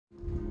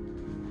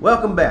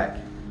Welcome back,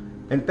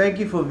 and thank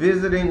you for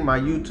visiting my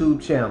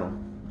YouTube channel.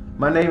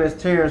 My name is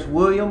Terrence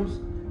Williams,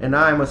 and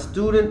I am a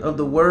student of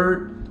the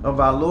Word of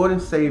our Lord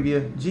and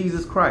Savior,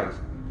 Jesus Christ,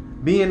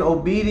 being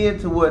obedient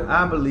to what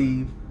I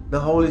believe the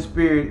Holy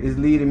Spirit is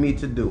leading me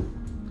to do.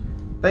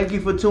 Thank you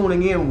for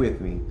tuning in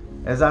with me.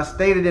 As I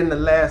stated in the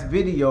last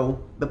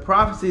video, the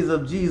prophecies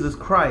of Jesus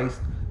Christ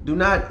do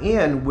not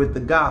end with the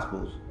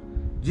Gospels.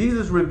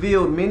 Jesus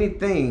revealed many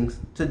things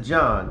to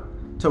John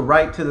to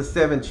write to the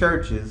 7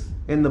 churches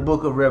in the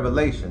book of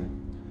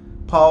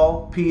Revelation.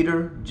 Paul,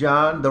 Peter,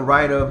 John, the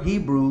writer of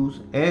Hebrews,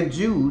 and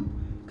Jude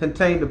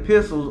contained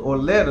epistles or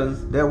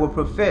letters that were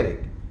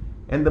prophetic,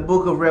 and the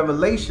book of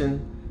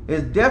Revelation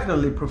is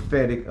definitely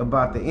prophetic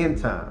about the end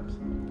times.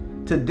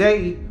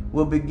 Today,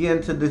 we'll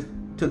begin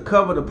to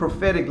cover the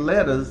prophetic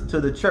letters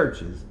to the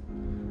churches.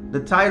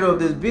 The title of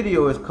this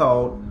video is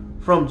called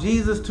From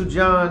Jesus to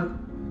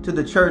John to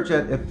the Church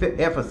at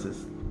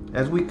Ephesus.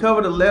 As we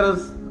cover the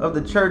letters of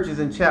the churches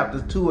in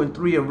chapters 2 and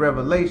 3 of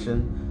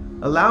Revelation,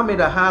 allow me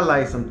to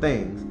highlight some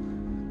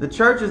things. The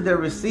churches that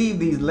received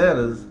these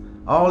letters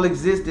all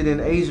existed in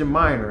Asia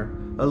Minor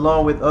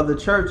along with other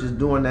churches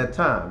during that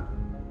time.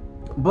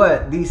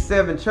 But these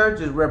 7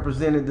 churches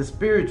represented the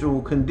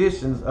spiritual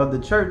conditions of the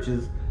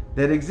churches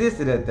that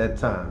existed at that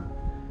time.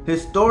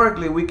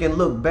 Historically, we can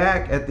look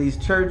back at these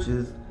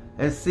churches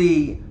and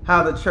see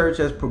how the church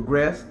has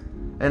progressed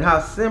and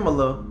how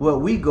similar what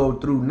we go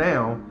through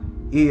now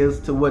is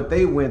to what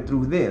they went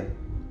through then.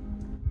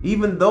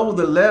 Even though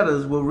the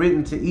letters were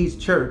written to each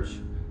church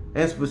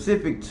and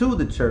specific to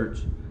the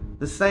church,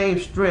 the same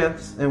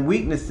strengths and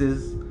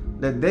weaknesses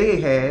that they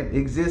had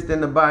exist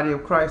in the body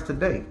of Christ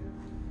today.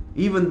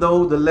 Even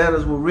though the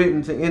letters were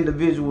written to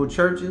individual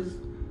churches,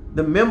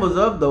 the members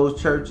of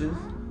those churches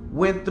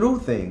went through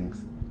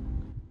things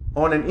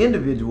on an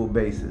individual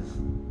basis.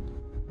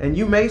 And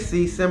you may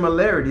see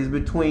similarities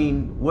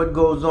between what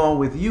goes on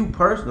with you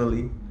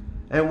personally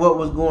and what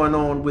was going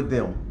on with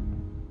them.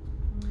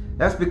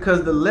 That's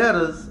because the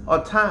letters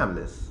are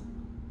timeless.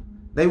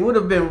 They would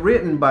have been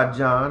written by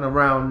John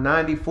around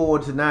 94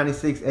 to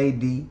 96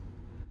 AD.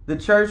 The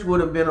church would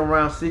have been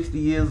around 60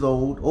 years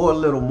old or a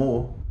little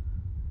more.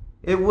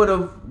 It would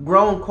have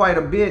grown quite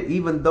a bit,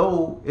 even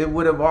though it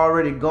would have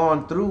already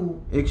gone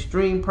through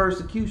extreme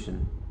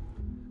persecution.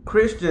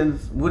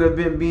 Christians would have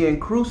been being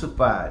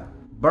crucified,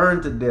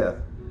 burned to death,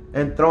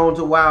 and thrown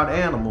to wild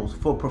animals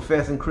for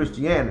professing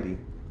Christianity.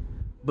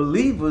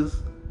 Believers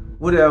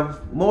would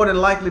have more than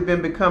likely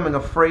been becoming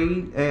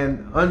afraid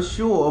and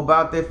unsure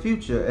about their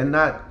future and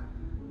not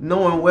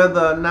knowing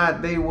whether or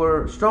not they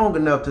were strong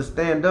enough to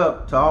stand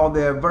up to all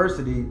the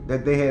adversity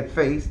that they had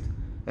faced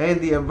and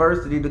the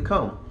adversity to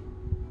come.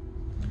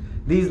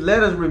 These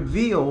letters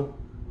reveal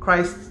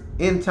Christ's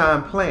end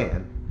time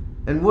plan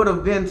and would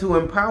have been to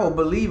empower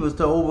believers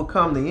to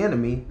overcome the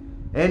enemy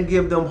and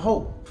give them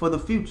hope for the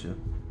future.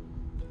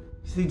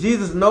 See,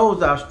 Jesus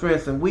knows our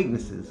strengths and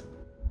weaknesses.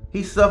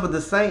 He suffered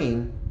the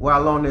same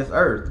while on this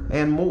earth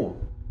and more.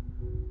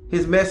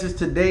 His message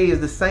today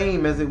is the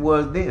same as it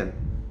was then.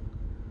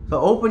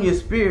 So open your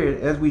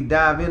spirit as we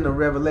dive into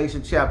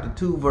Revelation chapter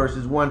 2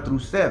 verses 1 through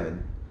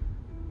 7.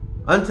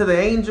 Unto the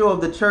angel of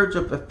the church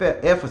of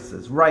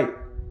Ephesus write,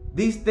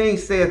 These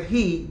things saith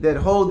he that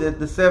holdeth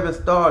the 7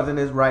 stars in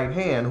his right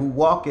hand, who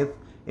walketh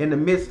in the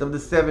midst of the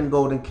 7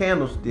 golden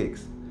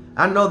candlesticks.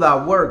 I know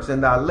thy works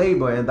and thy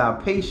labor and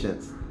thy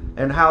patience,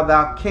 and how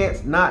thou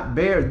canst not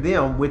bear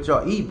them which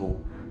are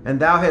evil, and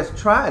thou hast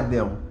tried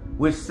them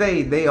which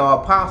say they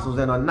are apostles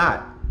and are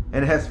not,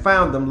 and hast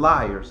found them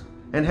liars,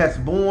 and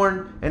hast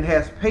borne and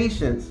hast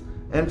patience,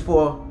 and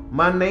for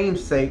my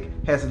name's sake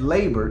hast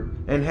labored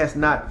and hast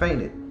not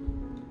fainted.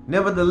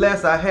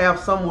 Nevertheless, I have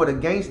somewhat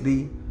against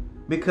thee,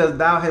 because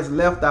thou hast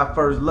left thy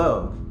first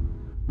love.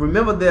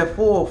 Remember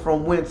therefore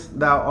from whence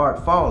thou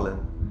art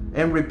fallen,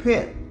 and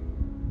repent,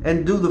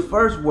 and do the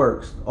first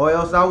works, or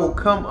else I will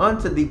come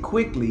unto thee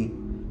quickly,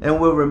 and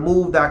will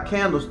remove thy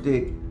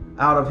candlestick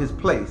out of his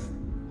place.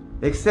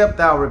 Except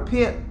thou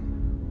repent,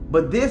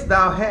 but this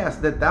thou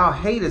hast, that thou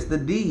hatest the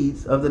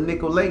deeds of the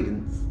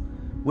Nicolaitans,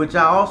 which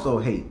I also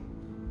hate.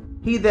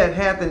 He that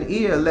hath an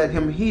ear, let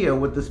him hear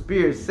what the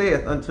Spirit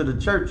saith unto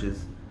the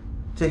churches.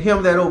 To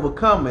him that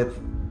overcometh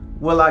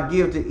will I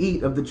give to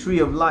eat of the tree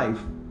of life,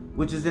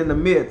 which is in the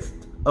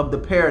midst of the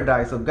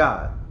paradise of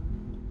God.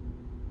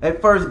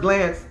 At first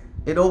glance,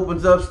 it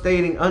opens up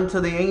stating,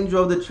 Unto the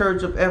angel of the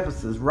church of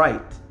Ephesus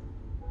write.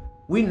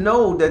 We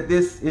know that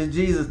this is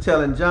Jesus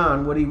telling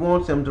John what he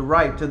wants him to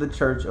write to the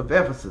church of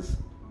Ephesus.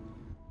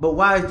 But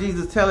why is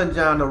Jesus telling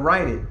John to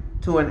write it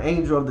to an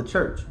angel of the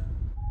church?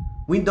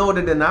 We know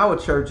that in our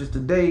churches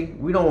today,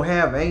 we don't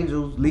have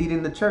angels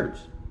leading the church.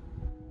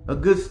 A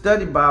good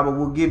study Bible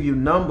will give you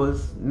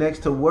numbers next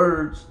to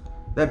words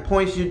that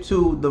points you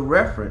to the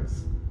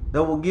reference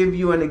that will give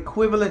you an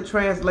equivalent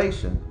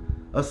translation,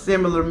 a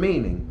similar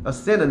meaning, a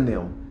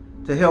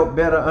synonym, to help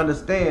better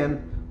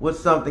understand what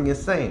something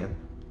is saying.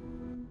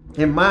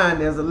 In mine,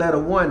 there's a letter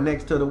 1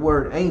 next to the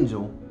word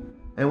angel,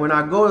 and when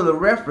I go to the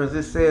reference,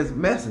 it says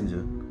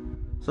messenger.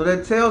 So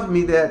that tells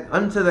me that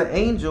unto the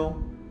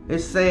angel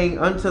is saying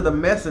unto the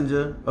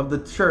messenger of the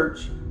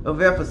church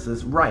of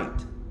Ephesus,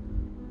 write.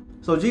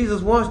 So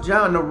Jesus wants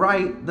John to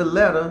write the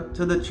letter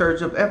to the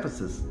church of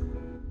Ephesus,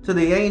 to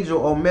the angel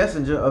or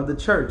messenger of the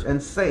church,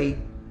 and say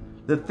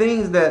the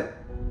things that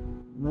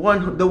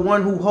the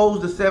one who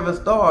holds the 7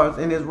 stars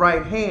in his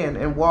right hand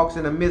and walks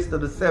in the midst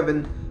of the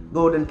 7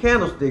 golden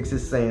candlesticks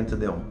is saying to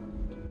them.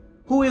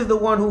 Who is the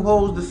one who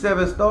holds the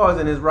 7 stars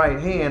in his right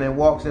hand and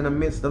walks in the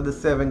midst of the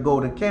 7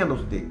 golden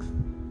candlesticks?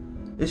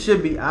 It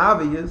should be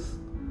obvious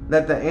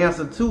that the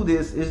answer to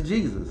this is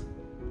Jesus,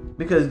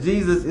 because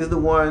Jesus is the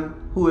one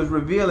who is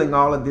revealing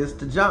all of this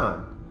to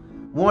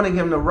John, wanting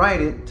him to write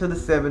it to the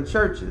 7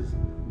 churches.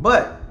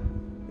 But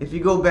if you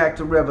go back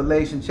to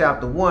Revelation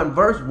chapter 1,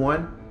 verse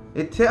 1,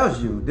 it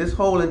tells you this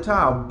whole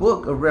entire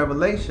book of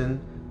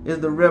Revelation is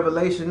the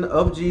revelation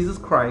of Jesus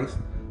Christ,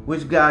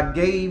 which God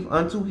gave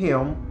unto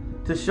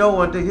him to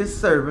show unto his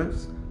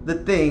servants the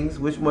things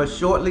which must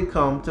shortly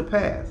come to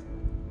pass.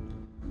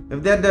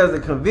 If that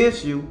doesn't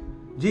convince you,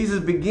 Jesus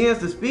begins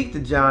to speak to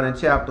John in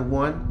chapter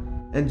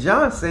 1, and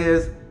John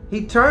says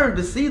he turned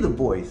to see the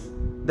voice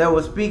that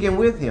was speaking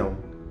with him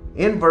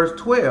in verse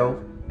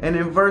 12, and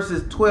in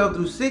verses 12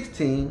 through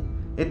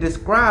 16, it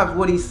describes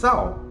what he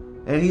saw.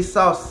 And he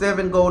saw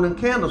 7 golden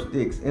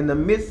candlesticks. In the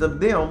midst of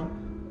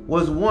them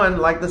was one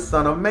like the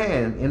Son of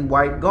Man in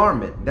white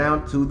garment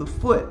down to the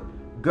foot,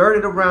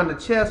 girded around the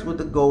chest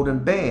with a golden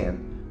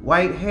band,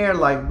 white hair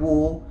like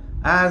wool,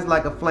 eyes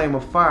like a flame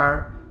of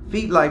fire,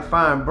 feet like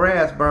fine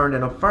brass burned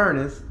in a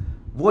furnace,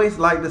 voice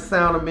like the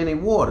sound of many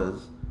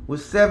waters,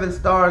 with 7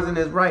 stars in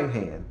his right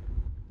hand.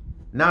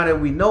 Now that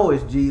we know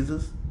it's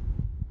Jesus,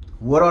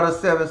 what are the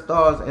 7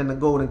 stars and the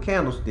golden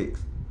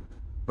candlesticks?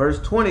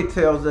 Verse 20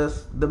 tells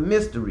us the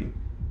mystery.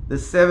 The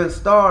 7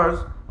 stars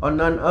are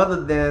none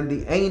other than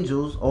the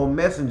angels or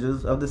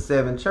messengers of the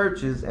 7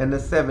 churches, and the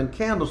 7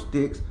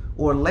 candlesticks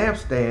or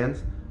lampstands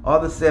are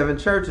the 7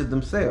 churches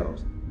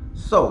themselves.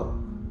 So,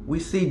 we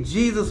see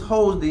Jesus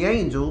holds the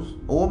angels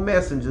or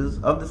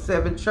messengers of the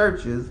 7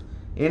 churches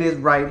in his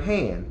right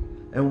hand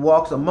and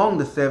walks among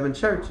the 7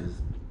 churches.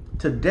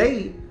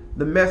 Today,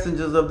 the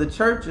messengers of the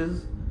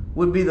churches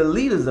would be the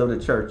leaders of the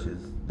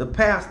churches, the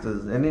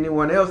pastors, and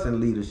anyone else in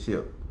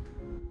leadership.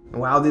 And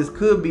while this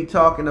could be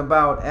talking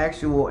about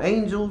actual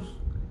angels,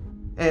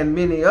 and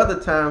many other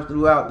times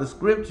throughout the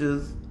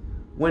scriptures,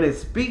 when it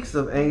speaks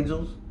of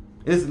angels,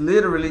 it's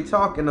literally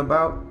talking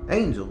about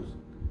angels.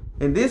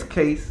 In this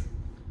case,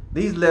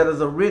 these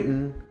letters are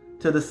written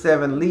to the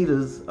 7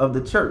 leaders of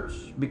the church,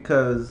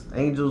 because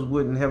angels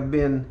wouldn't have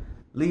been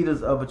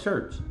leaders of a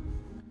church.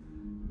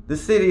 The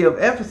city of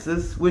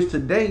Ephesus, which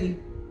today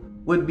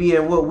would be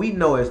in what we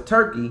know as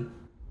Turkey,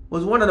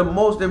 was one of the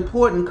most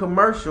important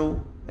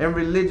commercial and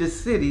religious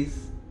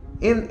cities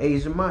in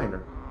Asia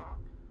Minor.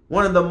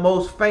 One of the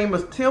most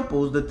famous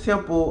temples, the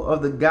temple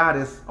of the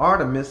goddess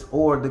Artemis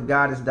or the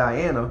goddess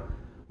Diana,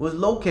 was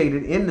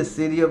located in the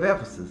city of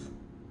Ephesus.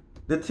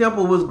 The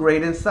temple was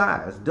great in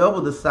size,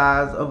 double the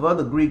size of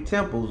other Greek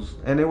temples,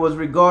 and it was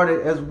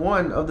regarded as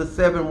one of the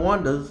 7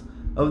 wonders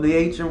of the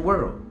ancient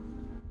world.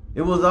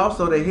 It was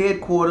also the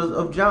headquarters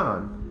of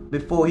John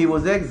before he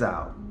was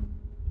exiled,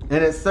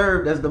 and it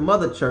served as the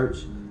mother church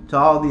to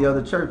all the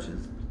other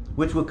churches,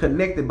 which were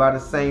connected by the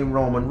same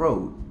Roman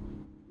road.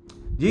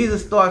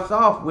 Jesus starts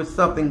off with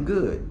something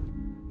good.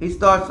 He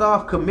starts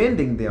off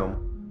commending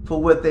them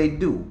for what they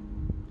do.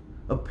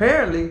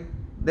 Apparently,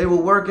 they were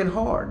working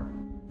hard,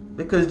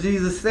 because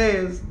Jesus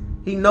says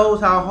he knows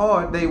how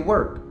hard they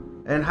work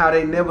and how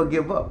they never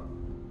give up.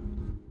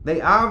 They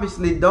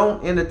obviously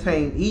don't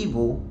entertain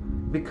evil,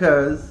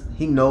 because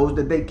he knows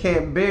that they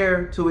can't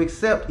bear to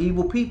accept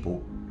evil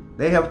people.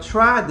 They have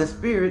tried the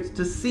spirits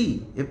to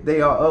see if they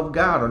are of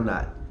God or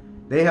not.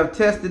 They have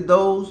tested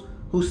those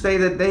who say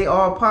that they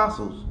are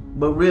apostles,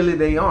 but really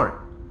they aren't,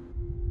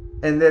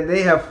 and that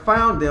they have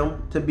found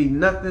them to be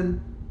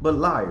nothing but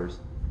liars.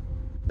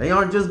 They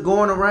aren't just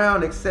going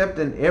around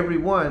accepting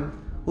everyone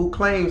who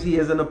claims he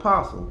is an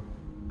apostle.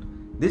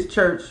 This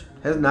church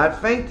has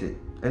not fainted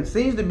and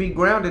seems to be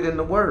grounded in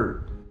the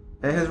Word,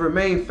 and has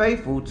remained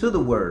faithful to the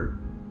Word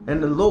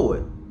and the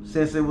Lord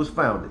since it was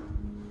founded.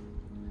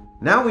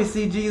 Now we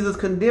see Jesus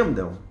condemn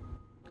them.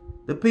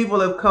 The people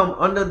have come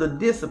under the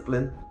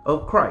discipline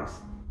of Christ.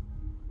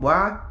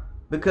 Why?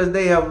 Because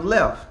they have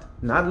left,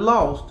 not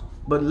lost,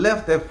 but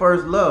left their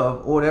first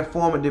love or their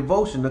former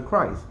devotion to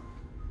Christ.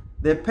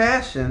 Their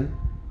passion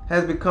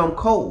has become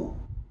cold.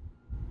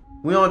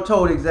 We aren't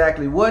told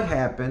exactly what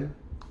happened.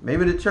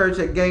 Maybe the church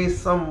had gained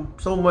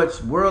so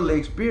much worldly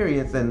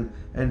experience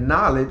and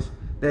knowledge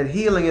that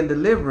healing and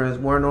deliverance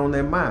weren't on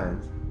their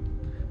minds.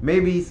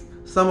 Maybe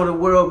some of the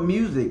world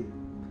music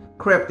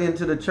crept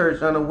into the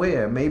church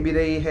unaware. Maybe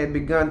they had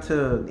begun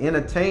to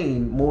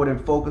entertain more than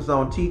focus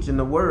on teaching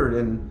the word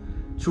and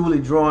truly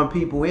drawing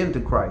people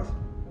into Christ.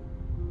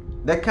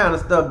 That kind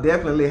of stuff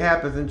definitely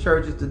happens in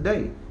churches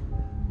today.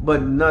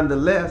 But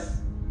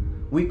nonetheless,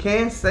 we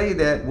can say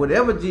that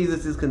whatever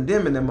Jesus is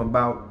condemning them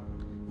about,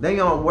 they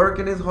aren't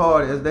working as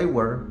hard as they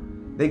were.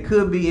 They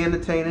could be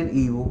entertaining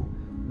evil.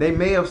 They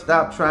may have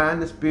stopped trying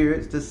the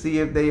spirits to see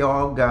if they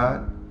are of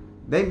God.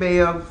 They may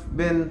have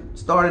been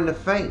starting to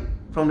faint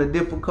from the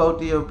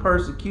difficulty of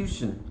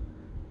persecution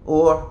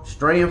or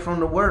straying from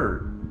the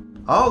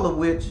word, all of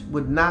which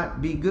would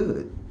not be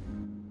good.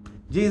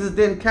 Jesus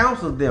didn't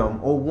counsel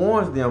them or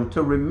warns them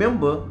to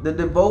remember the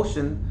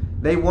devotion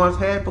they once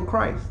had for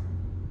Christ,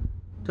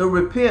 to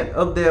repent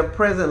of their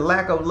present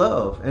lack of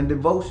love and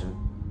devotion,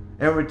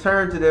 and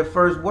return to their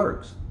first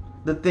works,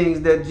 the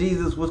things that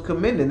Jesus was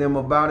commending them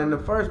about in the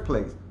first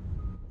place.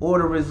 Or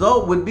the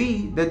result would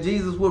be that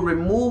Jesus would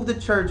remove the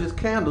church's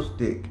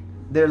candlestick,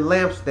 their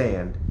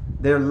lampstand,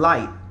 their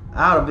light,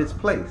 out of its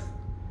place.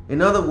 In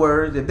other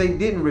words, if they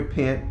didn't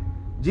repent,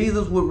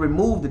 Jesus would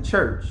remove the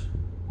church.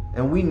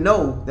 And we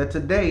know that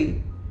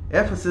today,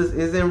 Ephesus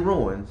is in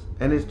ruins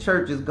and its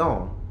church is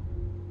gone.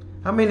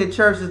 How many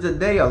churches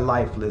today are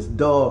lifeless,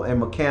 dull,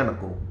 and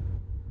mechanical?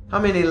 How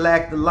many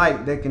lack the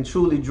light that can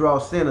truly draw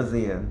sinners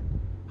in?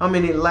 How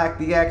many lack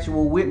the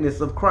actual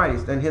witness of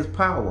Christ and his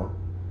power?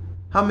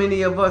 How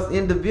many of us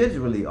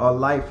individually are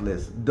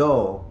lifeless,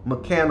 dull,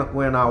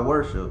 mechanical in our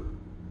worship?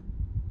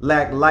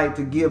 Lack light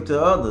to give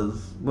to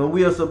others when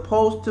we are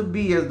supposed to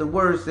be, as the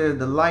word says,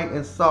 the light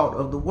and salt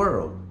of the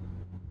world.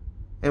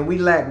 And we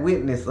lack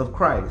witness of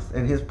Christ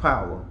and his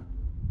power.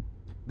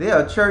 There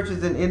are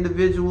churches and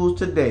individuals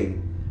today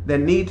that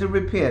need to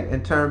repent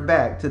and turn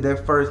back to their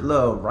first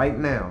love right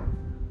now.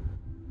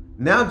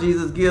 Now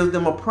Jesus gives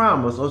them a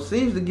promise, or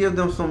seems to give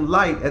them some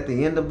light at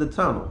the end of the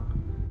tunnel.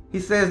 He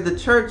says the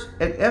church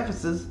at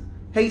Ephesus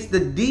hates the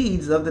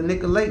deeds of the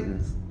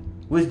Nicolaitans,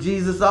 which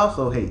Jesus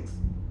also hates.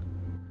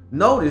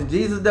 Notice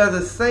Jesus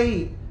doesn't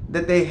say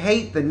that they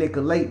hate the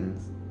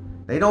Nicolaitans.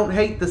 They don't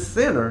hate the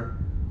sinner.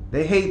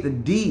 They hate the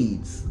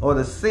deeds or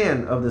the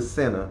sin of the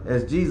sinner,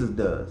 as Jesus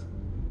does.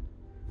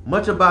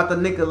 Much about the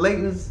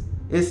Nicolaitans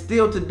is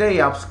still today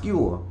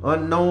obscure,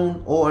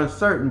 unknown, or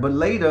uncertain, but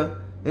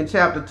later in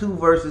chapter 2,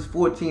 verses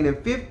 14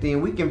 and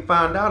 15, we can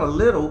find out a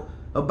little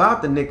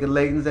about the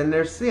Nicolaitans and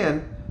their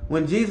sin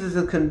when Jesus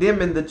is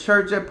condemning the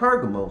church at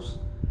Pergamos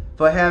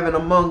for having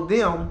among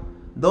them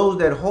those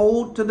that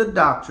hold to the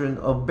doctrine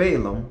of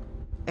Balaam,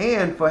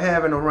 and for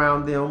having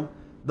around them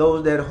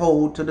those that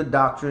hold to the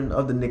doctrine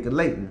of the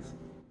Nicolaitans.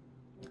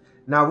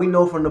 Now we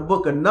know from the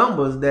book of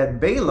Numbers that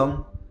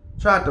Balaam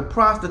tried to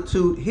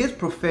prostitute his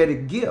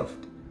prophetic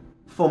gift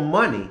for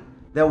money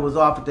that was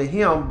offered to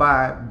him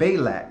by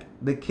Balak,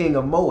 the king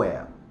of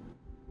Moab.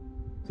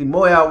 See,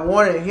 Moab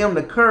wanted him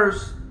to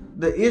curse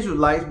the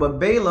Israelites, but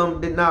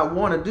Balaam did not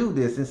want to do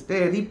this.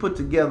 Instead, he put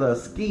together a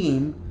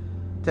scheme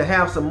to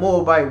have some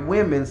Moabite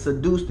women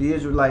seduce the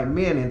Israelite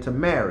men into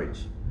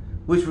marriage,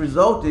 which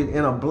resulted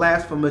in a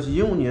blasphemous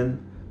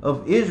union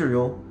of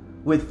Israel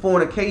with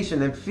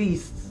fornication and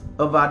feasts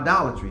of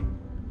idolatry.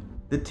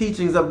 The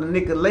teachings of the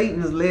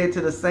Nicolaitans led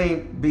to the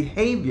same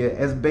behavior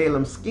as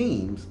Balaam's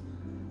schemes.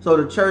 So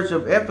the church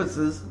of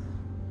Ephesus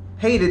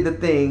hated the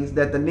things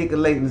that the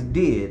Nicolaitans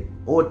did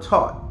or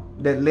taught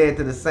that led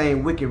to the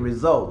same wicked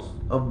results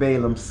of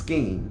Balaam's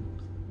scheme.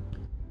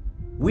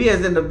 We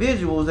as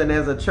individuals and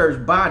as a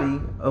church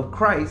body of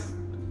Christ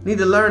need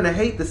to learn to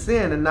hate the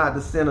sin and not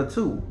the sinner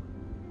too.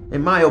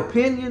 In my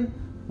opinion,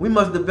 we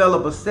must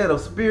develop a set of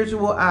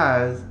spiritual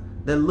eyes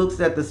that looks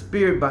at the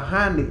spirit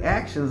behind the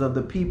actions of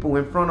the people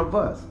in front of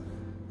us.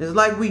 It's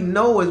like we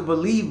know as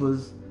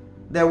believers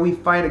that we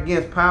fight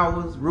against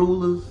powers,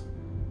 rulers,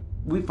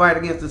 we fight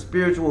against the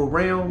spiritual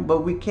realm,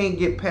 but we can't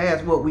get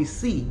past what we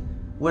see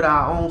with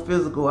our own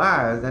physical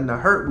eyes and the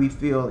hurt we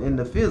feel in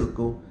the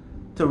physical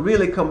to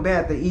really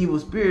combat the evil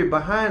spirit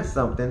behind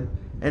something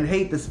and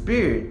hate the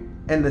spirit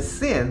and the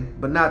sin,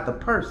 but not the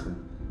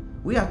person.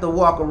 We have to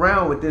walk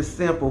around with this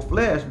sinful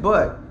flesh,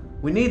 but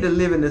we need to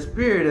live in the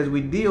spirit as we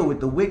deal with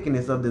the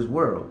wickedness of this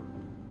world.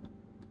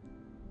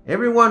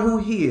 Everyone who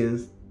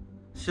hears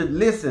should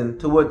listen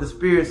to what the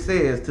Spirit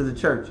says to the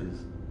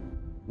churches.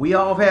 We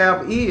all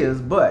have ears,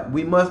 but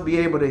we must be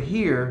able to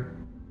hear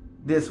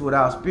this with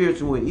our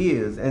spiritual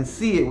ears and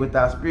see it with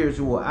our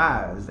spiritual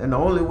eyes. And the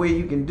only way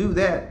you can do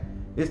that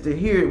is to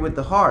hear it with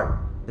the heart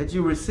that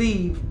you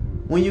receive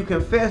when you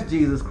confess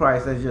Jesus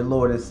Christ as your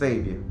Lord and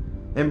Savior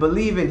and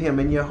believe in him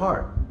in your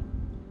heart.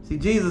 See,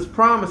 Jesus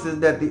promises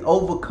that the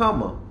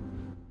overcomer,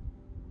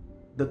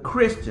 the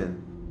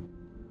Christian,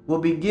 will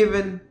be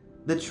given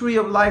the tree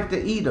of life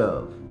to eat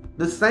of,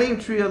 the same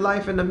tree of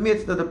life in the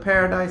midst of the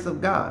paradise of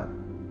God.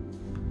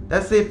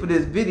 That's it for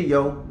this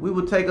video. We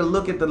will take a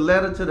look at the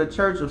letter to the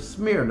church of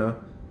Smyrna.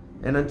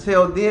 And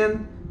until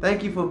then,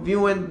 thank you for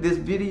viewing this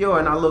video,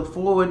 and I look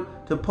forward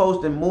to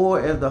posting more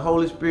as the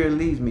Holy Spirit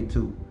leads me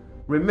to.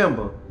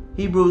 Remember,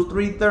 Hebrews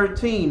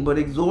 3:13, but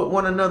exhort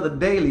one another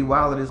daily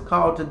while it is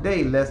called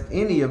today, lest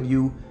any of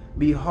you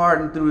be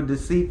hardened through the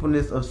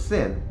deceitfulness of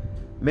sin.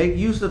 Make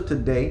use of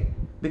today,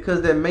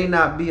 because there may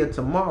not be a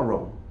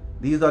tomorrow.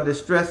 These are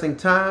distressing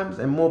times,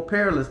 and more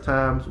perilous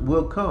times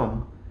will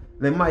come.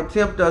 They might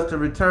tempt us to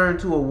return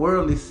to a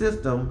worldly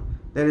system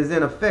that is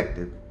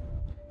ineffective.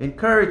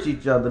 Encourage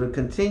each other to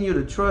continue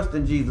to trust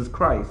in Jesus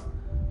Christ,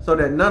 so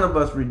that none of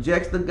us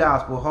rejects the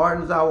gospel,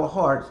 hardens our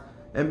hearts,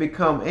 and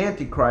become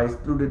antichrist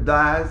through the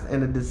lies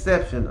and the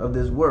deception of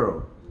this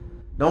world.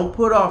 Don't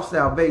put off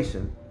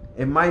salvation.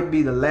 it might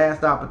be the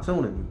last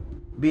opportunity.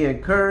 Be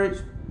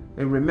encouraged,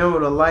 and remember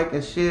to like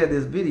and share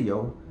this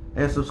video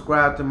and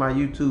subscribe to my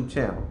YouTube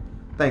channel.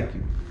 Thank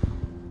you.